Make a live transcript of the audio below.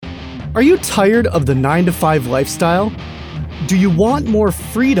Are you tired of the 9-to-5 lifestyle? Do you want more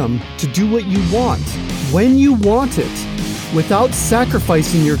freedom to do what you want, when you want it, without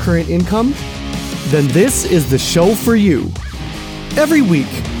sacrificing your current income? Then this is the show for you. Every week,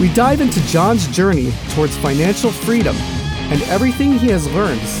 we dive into John's journey towards financial freedom and everything he has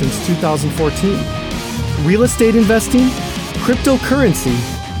learned since 2014. Real estate investing, cryptocurrency,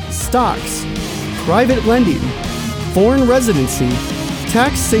 stocks, private lending, foreign residency,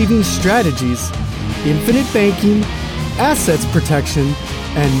 tax saving strategies, infinite banking, assets protection,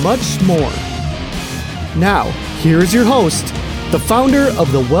 and much more. Now, here is your host, the founder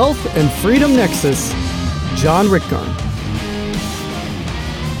of the Wealth and Freedom Nexus, John Rickgarn.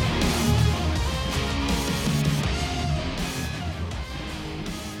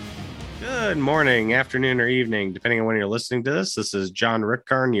 Good morning, afternoon, or evening, depending on when you're listening to this. This is John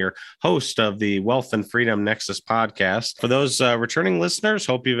Rickgarn, your host of the Wealth and Freedom Nexus podcast. For those returning listeners,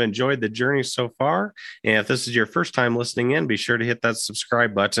 hope you've enjoyed the journey so far. And if this is your first time listening in, be sure to hit that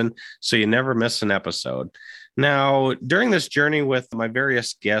subscribe button so you never miss an episode. Now, during this journey with my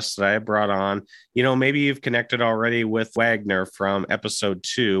various guests that I have brought on, maybe you've connected already with Wagner from episode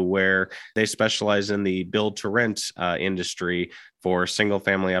 2, where they specialize in the build to rent industry for single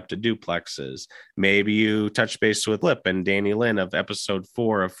family up to duplexes. Maybe you touch base with Lip and Danny Lynn of episode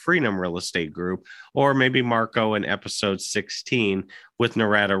 4 of Freedom Real Estate Group, or maybe Marco in episode 16 with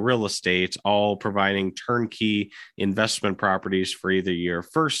Narada Real Estate, all providing turnkey investment properties for either your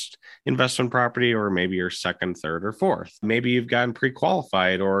first investment property or maybe your second, third, or fourth. Maybe you've gotten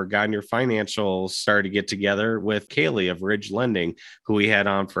pre-qualified or gotten your financials started to get together with Kaylee of Ridge Lending, who we had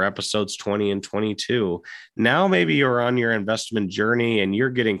on for episodes 20 and 22. Now maybe you're on your investment journey and you're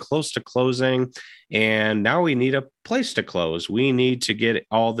getting close to closing, and now we need a place to close. We need to get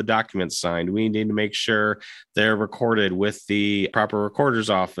all the documents signed. We need to make sure they're recorded with the proper recorder's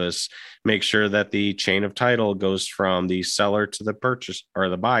office, make sure that the chain of title goes from the seller to the purchase or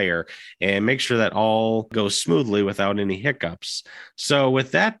the buyer, and make sure that all goes smoothly without any hiccups. So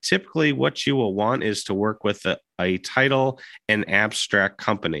with that, typically what you will want is to work with a title and abstract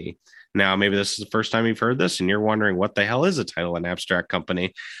company. Now, maybe this is the first time you've heard this and you're wondering what the hell is a title and abstract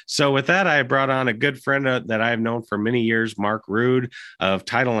company. So with that, I brought on a good friend that I've known for many years, Mark Ruud of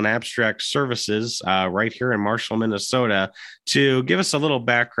Title and Abstract Services right here in Marshall, Minnesota, to give us a little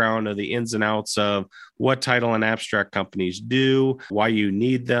background of the ins and outs of what title and abstract companies do, why you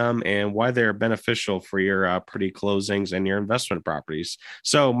need them, and why they're beneficial for your pre-closings and your investment properties.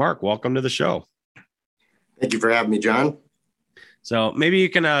 So Mark, welcome to the show. Thank you for having me, John. So maybe you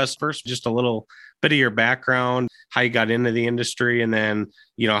can first just a little bit of your background, how you got into the industry, and then,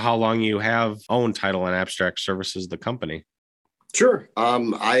 how long you have owned Title and Abstract Services, the company. Sure.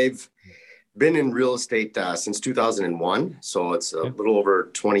 I've been in real estate since 2001. So it's a little over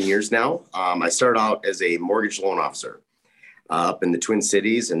 20 years now. I started out as a mortgage loan officer up in the Twin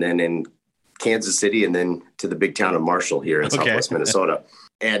Cities and then in Kansas City and then to the big town of Marshall here in Southwest Minnesota.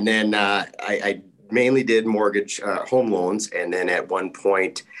 And then I mainly did mortgage home loans, and then at one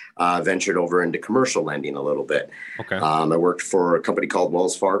point ventured over into commercial lending a little bit. Okay. I worked for a company called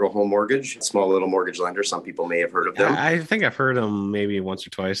Wells Fargo Home Mortgage, a small little mortgage lender. Some people may have heard of them. I think I've heard them maybe once or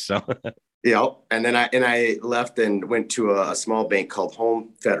twice. So yeah, and then I left and went to a small bank called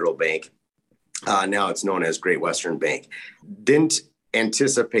Home Federal Bank. Now it's known as Great Western Bank. Didn't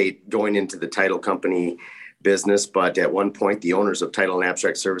anticipate going into the title company business, but at one point the owners of Title and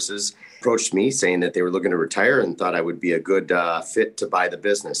Abstract Services approached me saying that they were looking to retire and thought I would be a good fit to buy the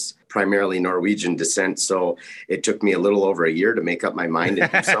business, primarily Norwegian descent. So it took me a little over a year to make up my mind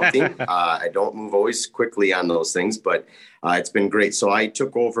and do something. I don't move always quickly on those things, but it's been great. So I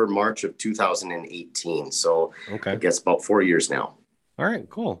took over March of 2018. So I guess about 4 years now. All right,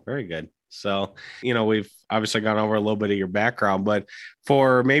 cool. Very good. So, we've obviously gone over a little bit of your background, but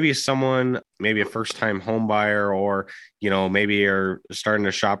for maybe someone, maybe a first-time home buyer, or, maybe you're starting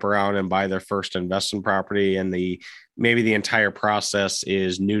to shop around and buy their first investment property, and maybe the entire process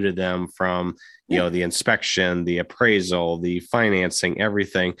is new to them from, the inspection, the appraisal, the financing,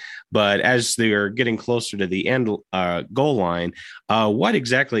 everything. But as they're getting closer to the end goal line, what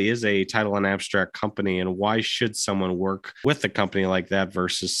exactly is a title and abstract company, and why should someone work with a company like that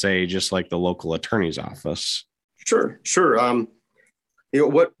versus, say, just like the local attorney's office? Sure.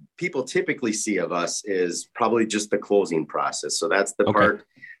 What people typically see of us is probably just the closing process. So that's the part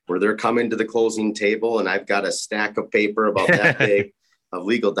where they're coming to the closing table, and I've got a stack of paper about that big of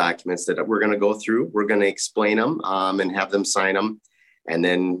legal documents that we're going to go through. We're going to explain them and have them sign them, and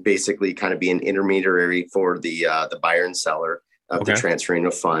then basically kind of be an intermediary for the buyer and seller of the transferring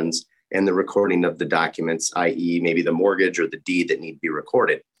of funds and the recording of the documents, i.e. maybe the mortgage or the deed that need to be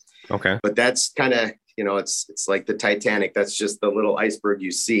recorded. Okay. But that's kind of, it's like the Titanic. That's just the little iceberg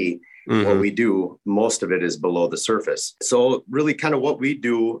you see. Mm-hmm. What we do, most of it is below the surface. So really kind of what we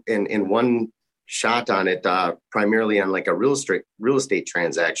do in one shot on it, primarily on like a real estate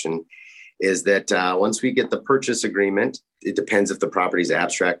transaction, is that once we get the purchase agreement, it depends if the property is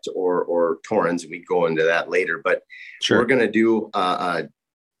abstract or Torrens. We go into that later, but Sure. We're going to do a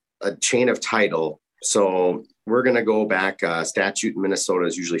chain of title. So we're going to go back. Statute in Minnesota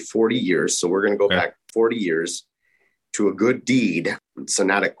is usually 40 years. So we're going to go back 40 years to a good deed. So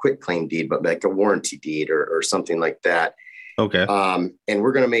not a quit claim deed, but like a warranty deed or something like that. Okay. And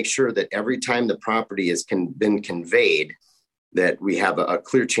we're going to make sure that every time the property has been conveyed, that we have a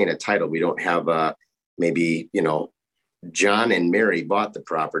clear chain of title. We don't have maybe, John and Mary bought the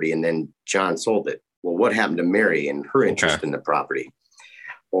property and then John sold it. Well, what happened to Mary and her interest in the property?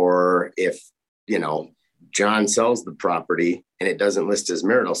 Or if, John sells the property and it doesn't list his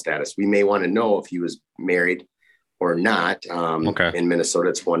marital status, we may want to know if he was married or not. In Minnesota,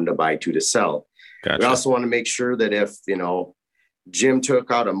 it's 1 to buy, 2 to sell. Gotcha. We also want to make sure that if, Jim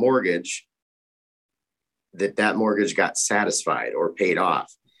took out a mortgage, that mortgage got satisfied or paid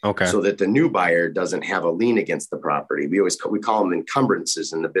off. Okay. So that the new buyer doesn't have a lien against the property. We call them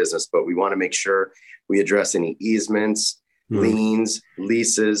encumbrances in the business, but we want to make sure we address any easements, liens,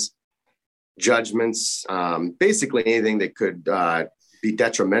 leases, judgments, basically anything that could be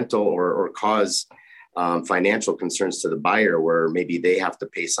detrimental or cause financial concerns to the buyer, where maybe they have to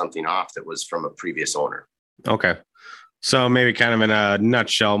pay something off that was from a previous owner. Okay. So maybe kind of in a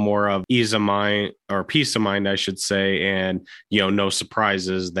nutshell, more of ease of mind or peace of mind, I should say. And, no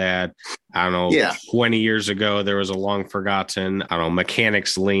surprises that, 20 years ago, there was a long forgotten,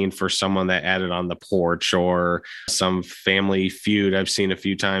 mechanics lien for someone that added on the porch, or some family feud I've seen a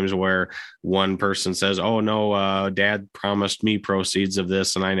few times where one person says, oh no, dad promised me proceeds of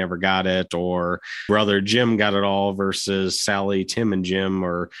this and I never got it, or brother Jim got it all versus Sally, Tim and Jim,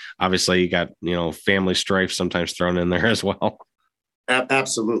 or obviously you got, family strife sometimes thrown in there as well.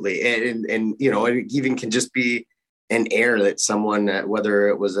 Absolutely. And it even can just be an error that someone, whether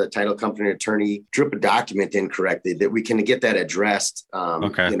it was a title company attorney, drew up a document incorrectly, that we can get that addressed,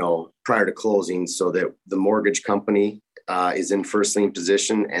 prior to closing, so that the mortgage company is in first lien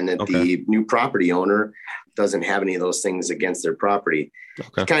position and that the new property owner doesn't have any of those things against their property.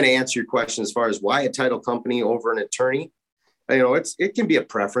 To kind of answer your question as far as why a title company over an attorney, it can be a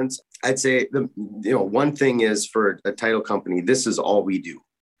preference. I'd say one thing is, for a title company, this is all we do.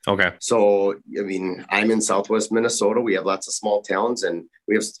 Okay. So, I'm in Southwest Minnesota. We have lots of small towns, and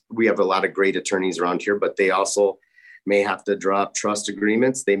we have a lot of great attorneys around here, but they also may have to draw up trust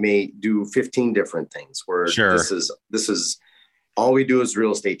agreements. They may do 15 different things, where this is all we do is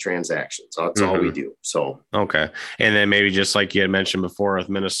real estate transactions. That's all we do. So, okay. And then maybe just like you had mentioned before with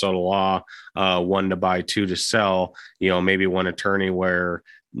Minnesota law, 1 to buy, 2 to sell, maybe one attorney where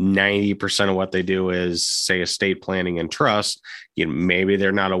 90% of what they do is, say, estate planning and trust. Maybe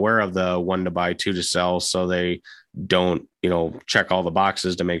they're not aware of the 1 to buy, 2 to sell. So they don't, check all the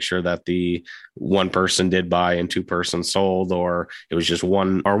boxes to make sure that the one person did buy and 2 persons sold, or it was just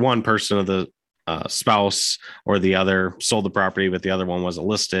one person of the spouse or the other sold the property, but the other one wasn't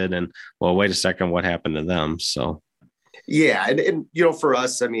listed. And well, wait a second, what happened to them? So, yeah. And for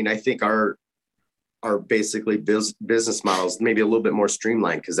us, I think our basically business models maybe a little bit more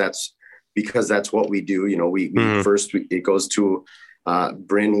streamlined, because that's what we do. It goes to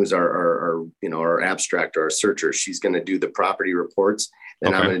Bryn, who's our abstract or our searcher. She's going to do the property reports,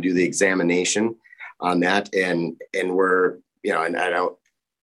 and I'm going to do the examination on that. And we're, and I don't,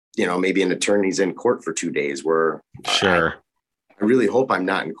 maybe an attorney's in court for 2 days, where I really hope I'm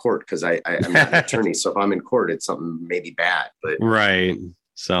not in court, because I'm not an attorney. So if I'm in court, it's something maybe bad, but right.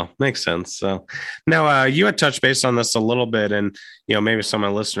 So makes sense. So now you had touched base on this a little bit, and maybe some of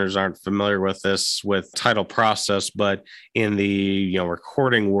my listeners aren't familiar with this with title process, but in the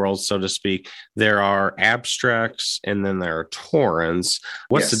recording world, so to speak, there are abstracts and then there are torrents.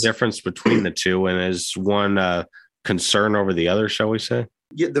 What's the difference between the two, and is one concern over the other, shall we say?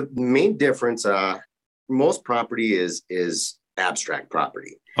 Yeah, the main difference, most property is abstract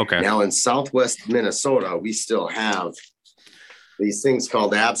property. Okay. Now in Southwest Minnesota, we still have these things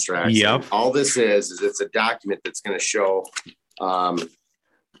called abstracts. Yep. All this is it's a document that's going to show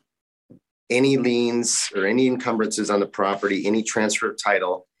any liens or any encumbrances on the property, any transfer of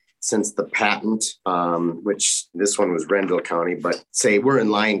title since the patent, which this one was Renville County, but say we're in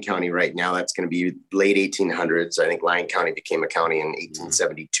Lyon County right now. That's going to be late 1800s. I think Lyon County became a county in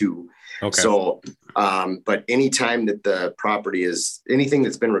 1872. Okay. So, but anytime that the property is anything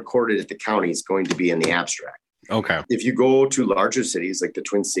that's been recorded at the county is going to be in the abstract. Okay. If you go to larger cities like the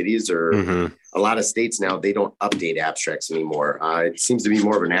Twin Cities or a lot of states now, they don't update abstracts anymore. It seems to be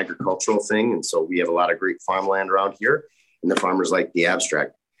more of an agricultural thing. And so we have a lot of great farmland around here, and the farmers like the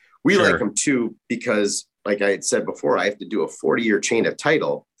abstract. We like them too, because like I had said before, I have to do a 40-year chain of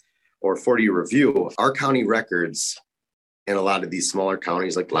title or 40-year review. Our county records in a lot of these smaller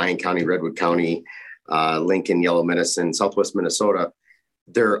counties like Lyon County, Redwood County, Lincoln, Yellow Medicine, Southwest Minnesota,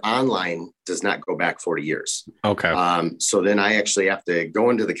 their online does not go back 40 years. Okay. So then I actually have to go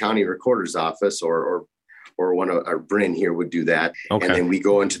into the county recorder's office or one of our Bryn here would do that. Okay. And then we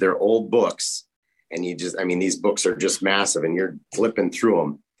go into their old books, and these books are just massive, and you're flipping through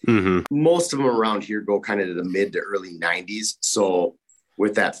them. Most of them around here go kind of to the mid to early 90s. So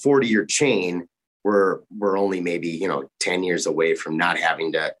with that 40-year chain, we're only maybe, 10 years away from not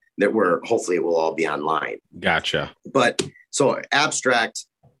having to, hopefully it will all be online. Gotcha. But so abstract,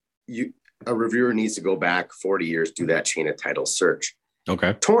 a reviewer needs to go back 40 years, do that chain of title search.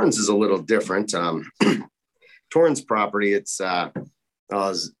 Okay. Torrens is a little different. Torrens property, it's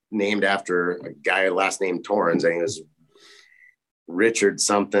was named after a guy last name Torrens. I think it was Richard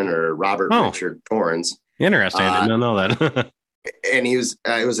something or Robert Richard Torrens. Interesting. I didn't know that. And he was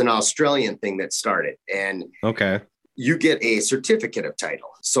it was an Australian thing that started. And you get a certificate of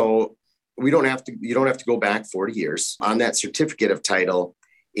title. So you don't have to go back 40 years. On that certificate of title,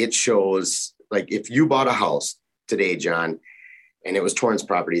 it shows, like, if you bought a house today, John, and it was Torrens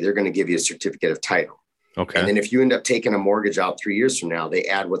property, they're going to give you a certificate of title. Okay. And then if you end up taking a mortgage out 3 years from now, they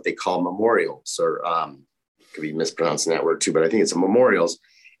add what they call memorials, or could be mispronouncing that word too, but I think it's a memorials.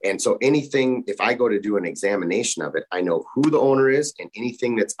 And so anything, if I go to do an examination of it, I know who the owner is and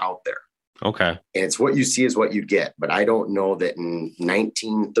anything that's out there. Okay. And it's what you see is what you get. But I don't know that in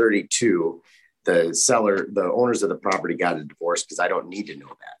 1932, the owners of the property got a divorce, because I don't need to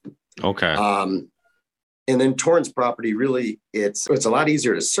know that. Okay. And then Torrens property, really, it's a lot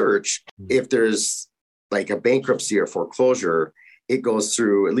easier to search. If there's like a bankruptcy or foreclosure, it goes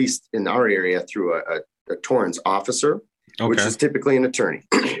through, at least in our area, through a Torrens officer, which is typically an attorney.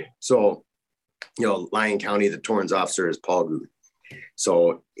 So, Lyon County, the Torrens officer is Paul Ruud.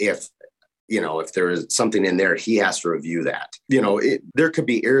 So if there is something in there, he has to review that. There could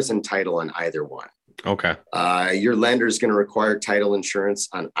be heirs in title on either one. Okay. Your lender is going to require title insurance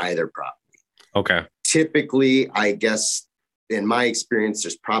on either property. Okay. Typically, I guess, in my experience,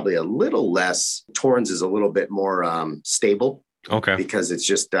 there's probably a little less. Torrens is a little bit more stable. Okay. Because it's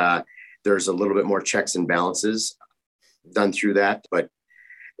just, there's a little bit more checks and balances done through that. But,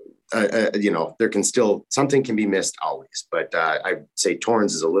 there can still, something can be missed always. But I'd say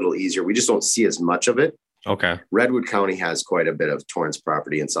Torrens is a little easier. We just don't see as much of it. Okay. Redwood County has quite a bit of Torrens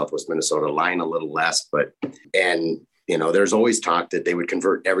property in Southwest Minnesota, Lyon a little less, there's always talk that they would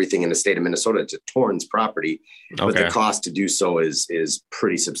convert everything in the state of Minnesota to Torrens property, but the cost to do so is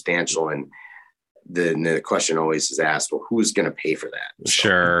pretty substantial. And the question always is asked, well, who's going to pay for that?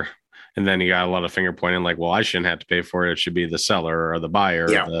 Sure. And then you got a lot of finger pointing, like, well, I shouldn't have to pay for it. It should be the seller or the buyer, or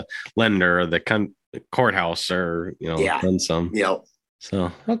the lender, or the courthouse, or, then some. Yeah.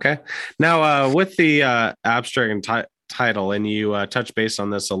 So, okay. Now, with the abstract and title, and you touch base on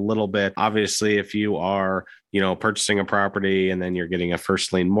this a little bit, obviously, if you are, purchasing a property and then you're getting a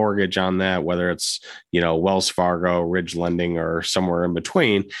first lien mortgage on that, whether it's, Wells Fargo, Ridge Lending, or somewhere in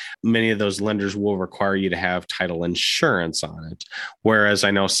between, many of those lenders will require you to have title insurance on it. Whereas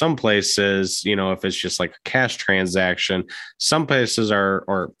I know some places, if it's just like a cash transaction, some places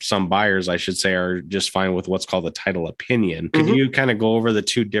or some buyers, I should say, are just fine with what's called a title opinion. Could you kind of go over the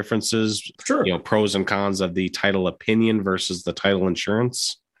two differences, pros and cons of the title opinion versus the title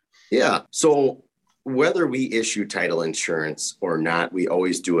insurance? Yeah. So whether we issue title insurance or not, we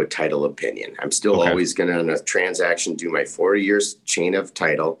always do a title opinion. I'm still always going to, on a transaction, do my 40 years chain of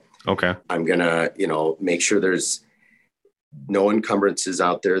title. Okay. I'm going to, make sure there's no encumbrances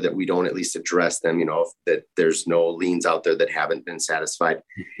out there, that we don't at least address them, that there's no liens out there that haven't been satisfied.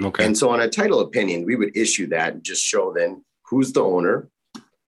 Okay. And so on a title opinion, we would issue that and just show then who's the owner,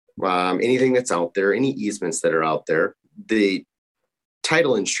 anything that's out there, any easements that are out there. The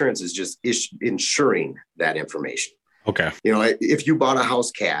title insurance is just insuring that information. Okay. If you bought a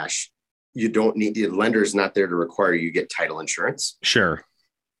house cash, you don't need, the lender's not there to require you get title insurance. Sure.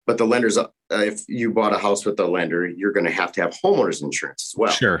 But the lender's, if you bought a house with the lender, you're going to have homeowners insurance as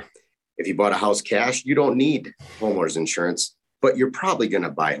well. Sure. If you bought a house cash, you don't need homeowners insurance, but you're probably going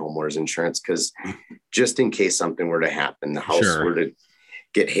to buy homeowners insurance, because just in case something were to happen, the house were to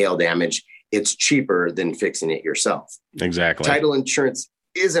get hail damage, it's cheaper than fixing it yourself. Exactly. Title insurance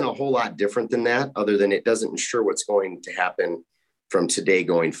isn't a whole lot different than that, other than it doesn't insure what's going to happen from today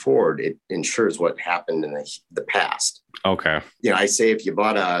going forward, it ensures what happened in the past. Okay. I say if you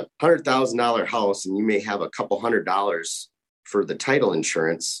bought a $100,000 house and you may have a couple $100 for the title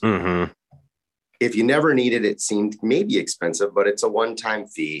insurance, Mm-hmm. if you never need it, it seemed maybe expensive, but it's a one-time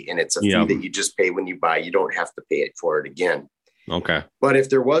fee, and it's a fee that you just pay when you buy. You don't have to pay it for it again. Okay. But if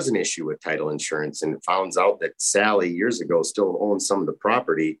there was an issue with title insurance and it finds out that Sally years ago still owns some of the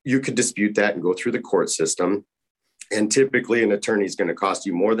property, you could dispute that and go through the court system. And typically an attorney is going to cost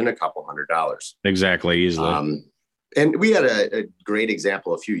you more than a couple $100. Exactly. Easily. And we had a great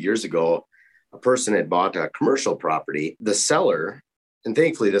example a few years ago. A person had bought a commercial property. The seller, and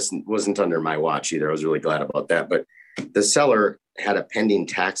thankfully this wasn't under my watch either. I was really glad about that. But the seller had a pending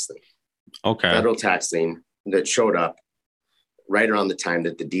tax lien. Okay. Federal tax lien that showed up right around the time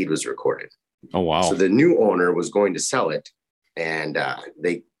that the deed was recorded. Oh, wow. So the new owner was going to sell it. And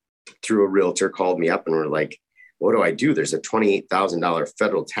they, through a realtor, called me up and were like, what do I do? There's a $28,000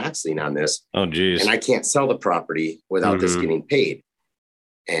 federal tax lien on this. Oh, geez. And I can't sell the property without this getting paid.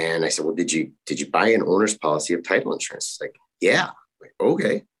 And I said, well, did you buy an owner's policy of title insurance? Like, yeah. Like,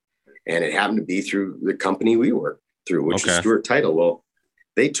 okay. And it happened to be through the company we work through, which is Stewart Title. Well,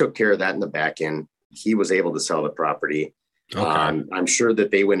 they took care of that in the back end. He was able to sell the property. Okay. I'm sure that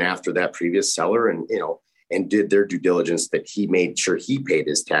they went after that previous seller and did their due diligence that he made sure he paid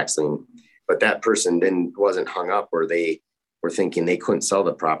his tax lien. But that person then wasn't hung up where they were thinking they couldn't sell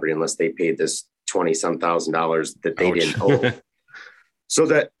the property unless they paid this $20-some thousand that they didn't owe. So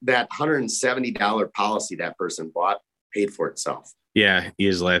that $170 policy that person bought paid for itself. Yeah,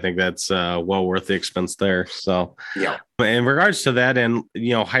 easily. I think that's well worth the expense there. So, yeah. In regards to that, and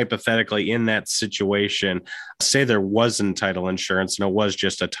hypothetically in that situation, say there wasn't title insurance and it was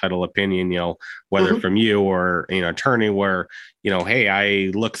just a title opinion, whether from you or attorney, where hey,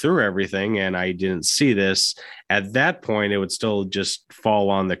 I looked through everything and I didn't see this. At that point, it would still just fall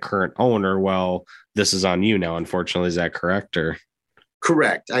on the current owner. Well, this is on you now. Unfortunately, is that correct? Or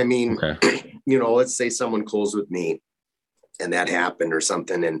correct? I mean, let's say someone closed with me and that happened or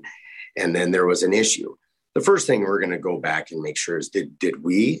something, and then there was an issue. The first thing we're going to go back and make sure is did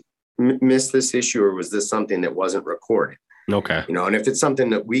we miss this issue, or was this something that wasn't recorded? Okay. And if it's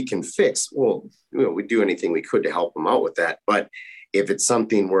something that we can fix, well, we do anything we could to help them out with that. But if it's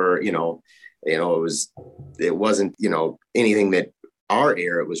something where it wasn't anything that our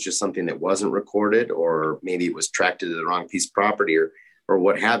error, it was just something that wasn't recorded, or maybe it was tracked to the wrong piece of property or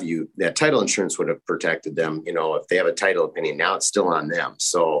what have you, that title insurance would have protected them. If they have a title opinion, now it's still on them.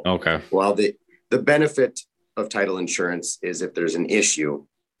 So, okay. Well, the benefit of title insurance is if there's an issue,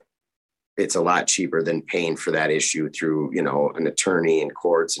 it's a lot cheaper than paying for that issue through, an attorney and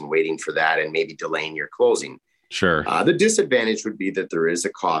courts and waiting for that and maybe delaying your closing. Sure. The disadvantage would be that there is a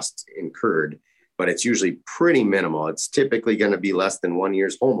cost incurred, but it's usually pretty minimal. It's typically going to be less than 1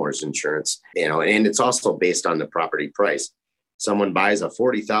 year's homeowner's insurance, and it's also based on the property price. Someone buys a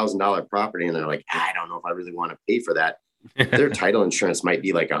 $40,000 property and they're like, I don't know if I really want to pay for that. Their title insurance might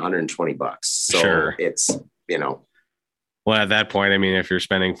be like $120. So sure. It's, Well, at that point, I mean, if you're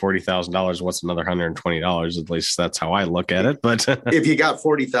spending $40,000, what's another $120? At least that's how I look at it. But if you got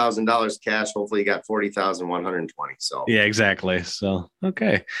 $40,000 cash, hopefully you got $40,120. So yeah, exactly. So,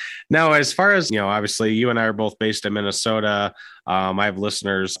 okay. Now, as far as, obviously you and I are both based in Minnesota. I have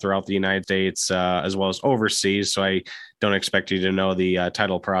listeners throughout the United States as well as overseas. So I don't expect you to know the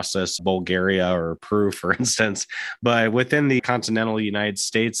title process, Bulgaria or Peru, for instance. But within the continental United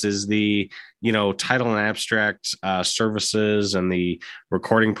States, is the title and abstract services and the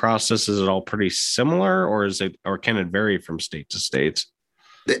recording process, is it all pretty similar, or can it vary from state to state?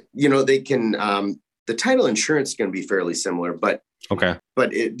 They can, the title insurance can be fairly similar, but okay.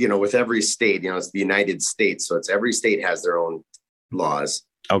 But with every state, it's the United States. So it's every state has their own laws.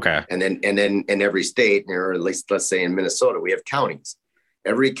 Okay. And then in every state, or at least let's say in Minnesota, we have counties.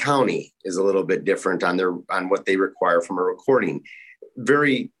 Every county is a little bit different on what they require from a recording.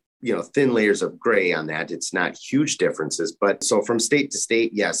 Very, thin layers of gray on that. It's not huge differences, but so from state to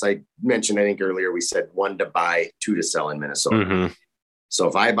state, yes, I mentioned, I think earlier we said 1 to buy, 2 to sell in Minnesota. Mm-hmm. So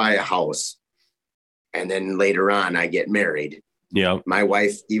if I buy a house and then later on I get married, my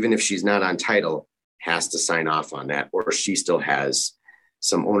wife, even if she's not on title, has to sign off on that, or she still has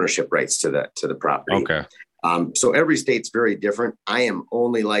some ownership rights to the property. Okay. So every state's very different. I am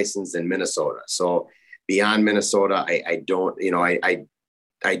only licensed in Minnesota. So beyond Minnesota, I don't,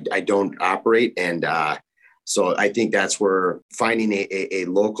 I don't operate. And so I think that's where finding a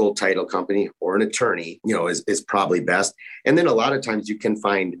local title company or an attorney, is probably best. And then a lot of times you can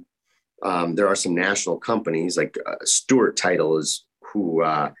find, there are some national companies like Stewart Title is who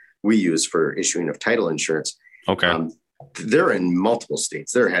we use for issuing of title insurance. Okay. They're in multiple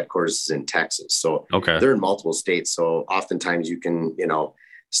states. Their headquarters is in Texas. So they're in multiple states. So oftentimes you can,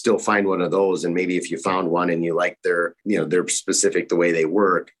 still find one of those. And maybe if you found one and you like they're specific the way they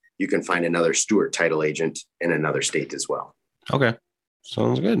work, you can find another Stewart title agent in another state as well. Okay.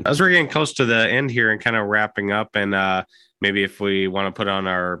 Sounds good. As we're getting close to the end here and kind of wrapping up, and maybe if we want to put on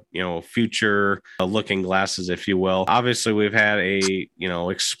our, future looking glasses, if you will, obviously we've had a,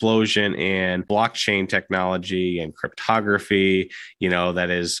 explosion in blockchain technology and cryptography, that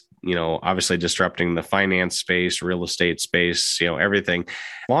is, obviously disrupting the finance space, real estate space, everything.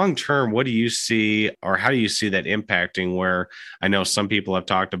 Long term, what do you see, or how do you see that impacting, where I know some people have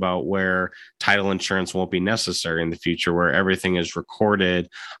talked about where title insurance won't be necessary in the future, where everything is recorded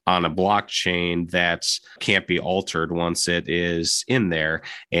on a blockchain that can't be altered once it is in there,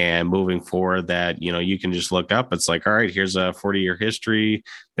 and moving forward that, you can just look up. It's like, all right, here's a 40-year history,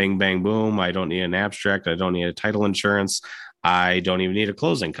 bang, bang, boom. I don't need an abstract. I don't need a title insurance. I don't even need a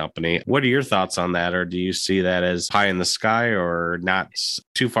closing company. What are your thoughts on that? Or do you see that as pie in the sky, or not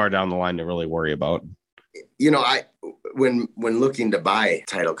too far down the line to really worry about? When looking to buy a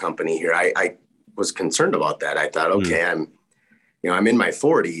title company here, I was concerned about that. I thought, okay, I'm in my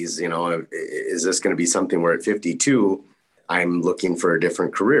 40s, is this going to be something where at 52, I'm looking for a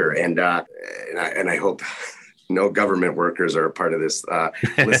different career? And I hope no government workers are a part of this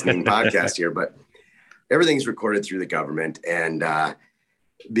listening podcast here, but everything's recorded through the government. And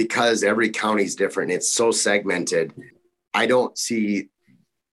because every county is different, it's so segmented, I don't see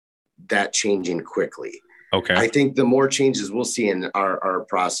that changing quickly. Okay. I think the more changes we'll see in our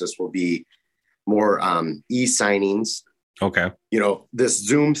process will be more e-signings. Okay. This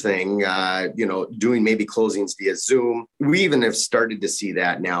Zoom thing, doing maybe closings via Zoom. We even have started to see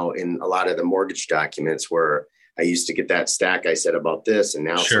that now in a lot of the mortgage documents, where I used to get that stack I said about this, and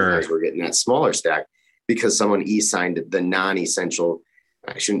now sometimes we're getting that smaller stack, because someone e-signed the non-essential,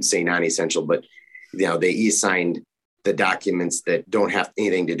 I shouldn't say non-essential, but they e-signed the documents that don't have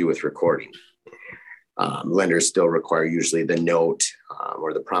anything to do with recording. Lenders still require usually the note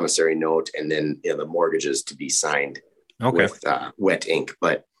or the promissory note, and then the mortgages to be signed with wet ink.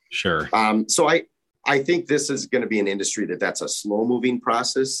 But sure. So I think this is going to be an industry that's a slow moving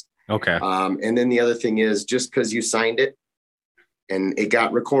process. Okay. And then the other thing is, just because you signed it and it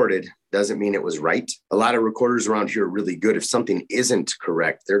got recorded doesn't mean it was right. A lot of recorders around here are really good. If something isn't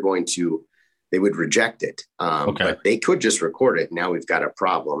correct, they would reject it. But they could just record it. Now we've got a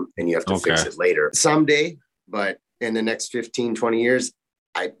problem and you have to fix it later someday. But in the next 15, 20 years,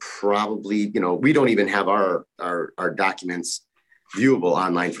 I probably, we don't even have our documents viewable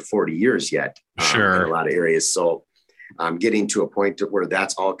online for 40 years yet. Sure. In a lot of areas. So getting to a point where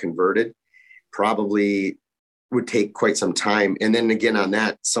that's all converted probably would take quite some time. And then again, on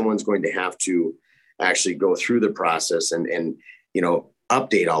that, someone's going to have to actually go through the process and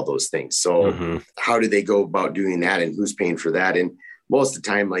update all those things. So how do they go about doing that, and who's paying for that? And most of the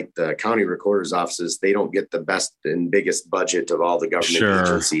time, like the county recorder's offices, they don't get the best and biggest budget of all the government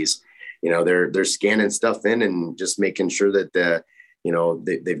agencies. They're scanning stuff in and just making sure that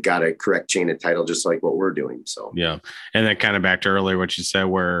they've got a correct chain of title, just like what we're doing. So, yeah. And then kind of back to earlier, what you said,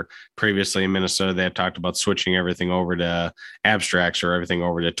 where previously in Minnesota, they had talked about switching everything over to abstracts or everything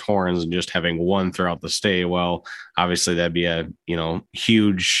over to Torrens and just having one throughout the state. Well, obviously that'd be a,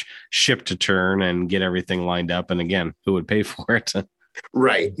 huge ship to turn and get everything lined up. And again, who would pay for it?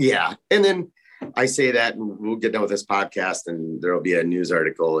 Right. Yeah. And then I say that, and we'll get done with this podcast, and there'll be a news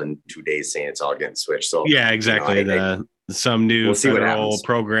article in 2 days saying it's all getting switched. So yeah, exactly. Some new federal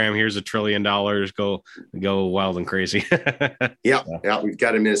program. Here's $1 trillion. Go wild and crazy. Yeah. We've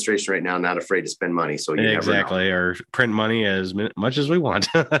got administration right now not afraid to spend money. So you exactly, or print money as much as we want.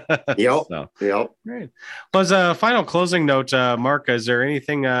 Yep. Great. Well, as a final closing note, Mark, is there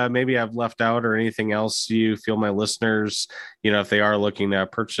anything maybe I've left out, or anything else you feel my listeners, if they are looking to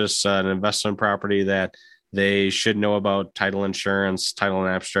purchase an investment property, that they should know about title insurance, title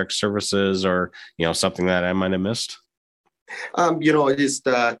and abstract services, or something that I might have missed? Just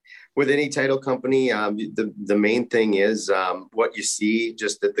with any title company, the main thing is what you see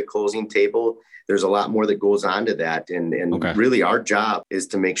just at the closing table. There's a lot more that goes on to that. And really our job is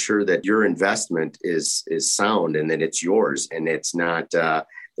to make sure that your investment is sound and that it's yours, and it's not,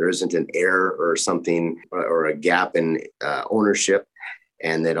 there isn't an error or something or a gap in ownership.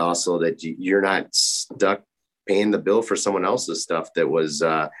 And that also that you're not stuck paying the bill for someone else's stuff that was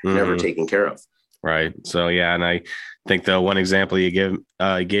never taken care of. Right. So, yeah. And I think the one example you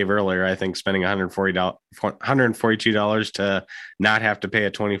gave earlier, I think spending $142 to not have to pay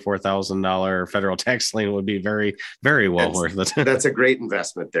a $24,000 federal tax lien would be very, very well worth it. That's a great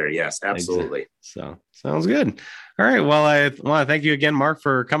investment there. Yes, absolutely. So sounds good. All right. Well, I want to thank you again, Mark,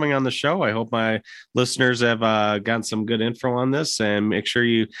 for coming on the show. I hope my listeners have gotten some good info on this, and make sure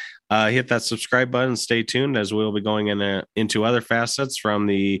you hit that subscribe button. Stay tuned, as we'll be going into other facets from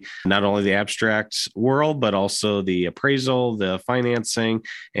not only the abstract world, but also the appraisal, the financing,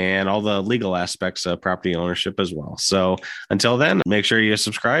 and all the legal aspects of property ownership as well. So until then, make sure you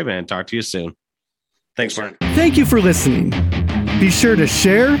subscribe, and talk to you soon. Thanks, Mark. Thank you for listening. Be sure to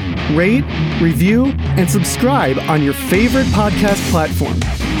share, rate, review, and subscribe on your favorite podcast platform.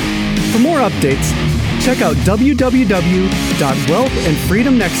 For more updates, check out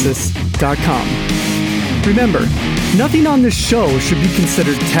www.wealthandfreedomnexus.com. Remember, nothing on this show should be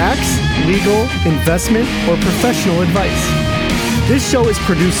considered tax, legal, investment, or professional advice. This show is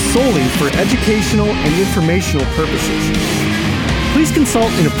produced solely for educational and informational purposes. Please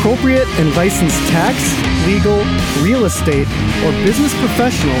consult an appropriate and licensed tax, legal, real estate, or business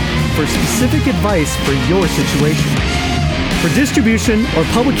professional for specific advice for your situation. For distribution or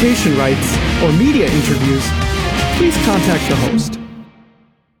publication rights or media interviews, please contact the host.